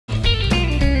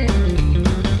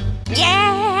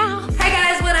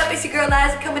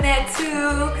Liza coming at 2,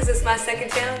 because it's my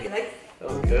second channel. You like it? That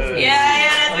was good. Yeah,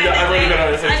 that's my I've already been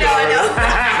on this. I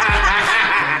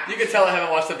know. You can tell I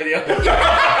haven't watched the video. I'm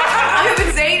here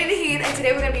with Zayn and Heath, and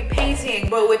today we're going to be painting,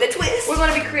 but with a twist. We're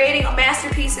going to be creating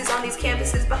masterpieces on these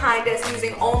campuses behind us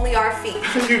using only our feet.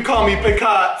 You call me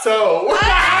Picasso.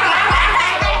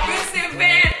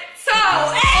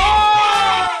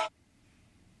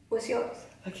 What's yours?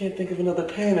 I can't think of another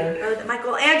painter.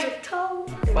 Michelangelo toe.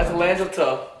 Michelangelo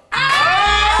toe.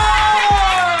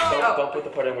 Don't put the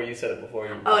part in where you said it before.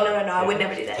 Oh, no, I would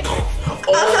never do that.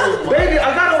 Oh, baby,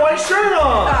 I got a white shirt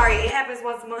on. Sorry, it happens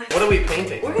once a month. What are we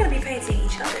painting? We're going to be painting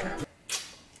each other.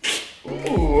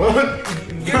 Ooh.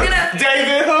 You're gonna...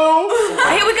 David who?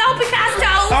 Here we go,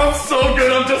 Picasso. I'm so good,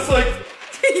 I'm just like...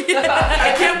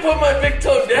 I can't put my big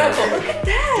toe down. Look at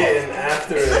that. Getting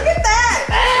after it. Look at that.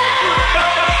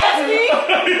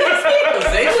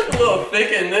 They look a little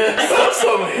thick in this.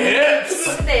 Some hips.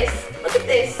 Look at this. Look at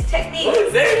this technique.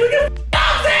 Look at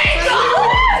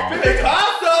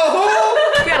Picasso who?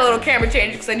 We got a little camera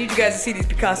change because I need you guys to see these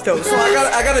Picassos. So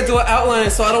I gotta do an outline,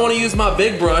 so I don't want to use my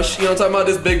big brush. You know what I'm talking about?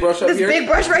 This big brush up here. This big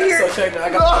brush right here. So check that. I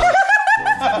got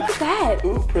Look at that.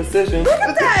 ooh, precision. Look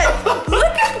at that. Look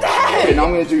at that. Okay, now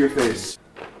I'm gonna do your face.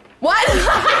 What?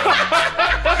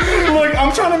 Look,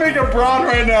 I'm trying to make it brown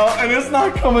right now, and it's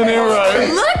not coming in right.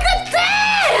 Look at that.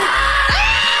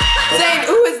 Zayn,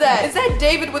 who is that? Is that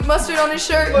David with mustard on his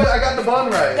shirt? Look, I got the bun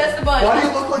right. That's the bun. Why do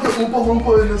you look like a Oompa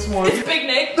Loompa in this one? It's Big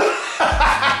Nick. But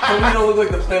we don't look like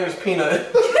the planner's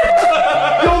peanut. Yo,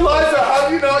 Liza, how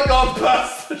do you not got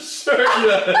past the shirt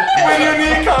yet? When you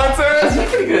need content? You're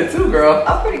pretty good too, girl.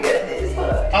 I'm pretty good at this. Hold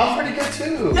on. I'm pretty good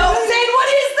too. No, Zayn, what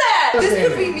is that? This This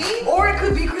could be me, or it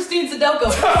could be Christine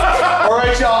Sadelko.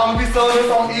 Alright, y'all, I'm gonna be selling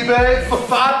this on eBay for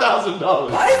 $5,000.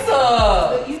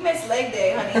 Liza! You missed leg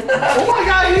day, honey. Oh my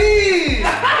god, Heath!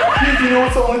 Heath, you know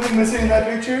what's the only thing missing in that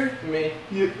picture? Me.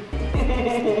 You.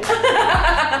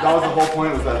 That was the whole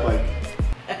point, was that like...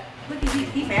 Look,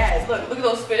 he mad. Look at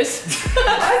those fists.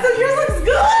 Liza, yours looks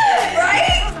good, right?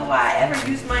 I don't know why I ever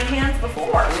used my hands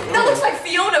before. That looks like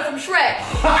Fiona from Shrek.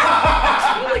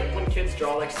 You know, like when kids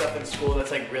draw like stuff in school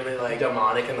that's like really like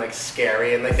demonic and like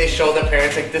scary, and like they show their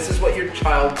parents like this is what your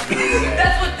child drew today.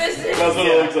 That's what this is. That's what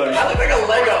it looks like. I look like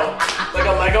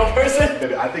a Lego person.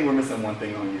 Baby, I think we're missing one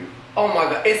thing on you. Oh my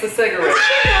god, it's a cigarette.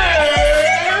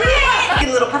 Get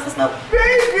a little puff of smoke.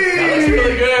 Baby! That looks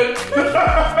really good. He's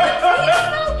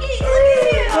smoking. Look at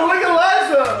him. Oh, look at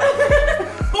Liza!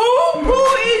 Who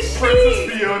is she? Princess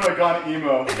Fiona gone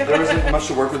emo. There isn't much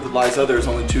to work with Liza. There's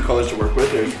only two colors to work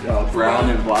with. There's brown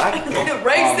and black.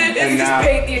 Rex did this, and just now-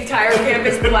 paint the entire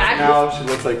campus black. Now she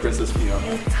looks like Princess Fiona.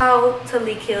 You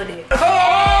totally killed it.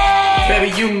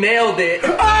 Baby, you nailed it.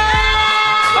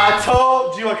 I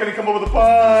told you I couldn't come up with a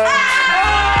pun.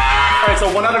 Alright, so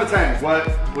 1 out of 10. What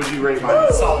would you rate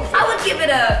mine? Solid. I would give it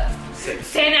a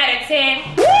 6. 10 out of 10.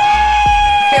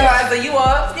 Hey Liza, you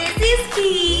up? This is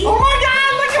Heath. Oh my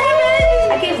god, look at my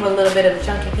baby! I gave him a little bit of a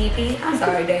chunky pee-pee. I'm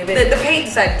sorry, David. The paint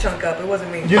decided to chunk up. It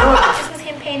wasn't me. You know what? This was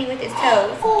him painting with his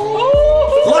toes.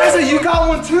 Liza, you got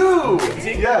one too!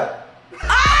 Yeah.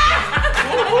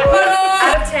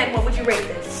 Out of 10, what would you rate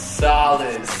this?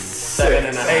 Solid.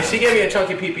 7.5. Hey, she gave me a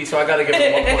chunky pee-pee, so I gotta give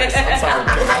her 1 point. I'm sorry.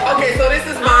 Okay, so this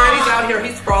is mine. He's out here.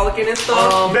 He's frolicking and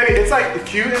stuff. Baby, it's like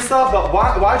cute and stuff, but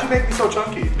why'd you make me so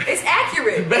chunky? It's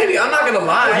accurate. Baby, I'm not gonna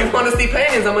lie. You want to see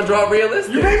paintings? I'm gonna draw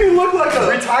realistic. You made me look like a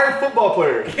retired football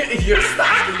player. You're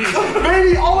stocky.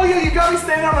 Baby, oh my god, you got me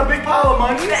standing on a big pile of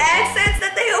money. The AdSense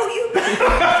that they owe you.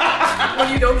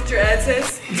 When you don't get your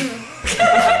AdSense.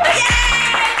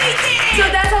 So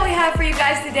that's all we have for you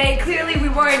guys today. Clearly we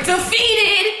weren't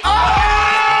defeated.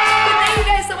 But thank you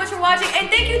guys so much for watching, and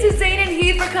thank you to Zayn and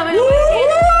Heath for coming on.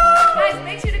 Guys,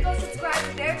 make sure to go subscribe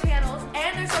to their channels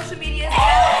and their social medias.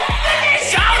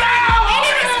 Shout out in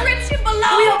the description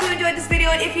below. We hope you enjoyed this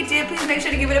video, and if you did, please make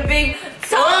sure to give it a big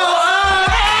thumbs up.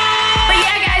 But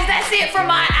yeah, guys, that's it for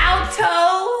my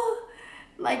outro.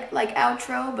 Like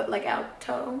outro, but like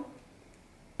outro.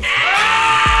 Bye!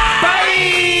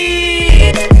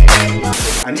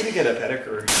 I need to get a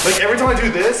pedicure. Like every time I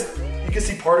do this, you can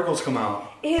see particles come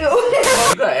out. Ew.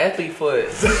 You got athlete foot.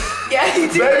 Yeah, you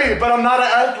do. Baby, but I'm not an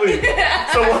athlete.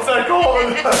 So what's that called? Oh,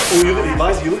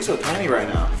 Liza, you look so tiny right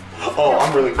now. Oh,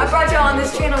 I'm really close. I brought y'all on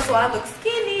this channel so I look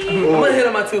skinny. I'm gonna hit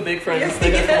on my 2 big friends.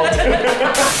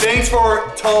 Thanks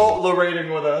for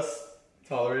tolerating with us.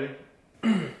 Tolerating?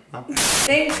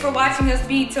 Thanks for watching us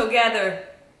be together.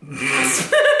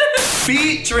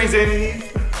 Featuring Zayn.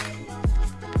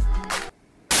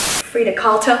 Frida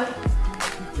Kalta,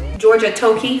 Georgia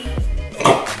Toki.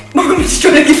 I'm just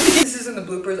trying to get this is in the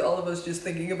bloopers, all of us just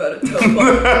thinking about a toe bar.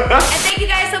 And thank you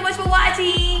guys so much for watching.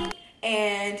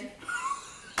 and...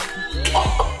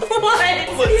 What?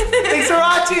 Thanks for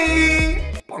watching.